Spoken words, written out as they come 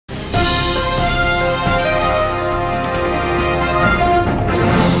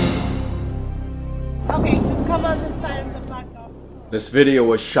This video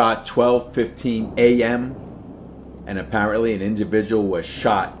was shot 12:15 a.m. and apparently an individual was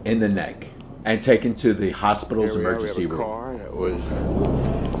shot in the neck and taken to the hospital's emergency room. Car that was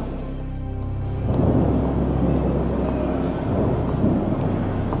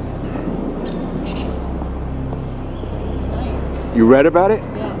You read about it?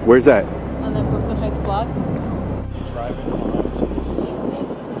 Yeah. Where's that? On the Brooklyn Heights blog. Driving on to the street.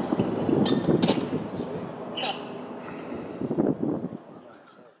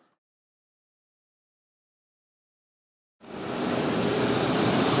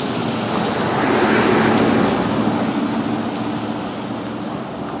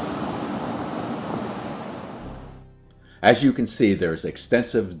 As you can see, there is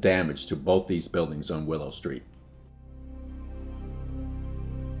extensive damage to both these buildings on Willow Street.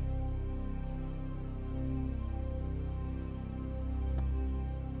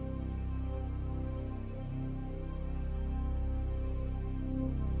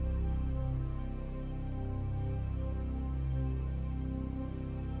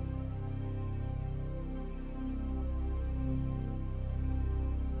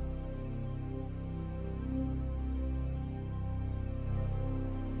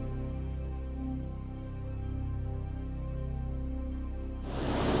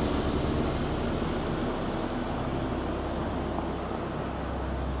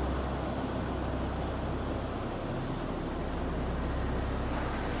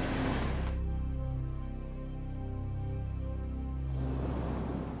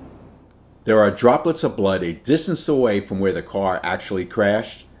 There are droplets of blood a distance away from where the car actually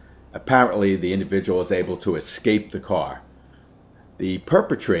crashed. Apparently, the individual was able to escape the car. The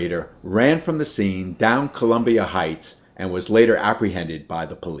perpetrator ran from the scene down Columbia Heights and was later apprehended by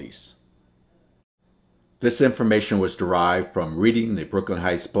the police. This information was derived from reading the Brooklyn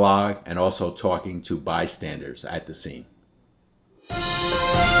Heights blog and also talking to bystanders at the scene.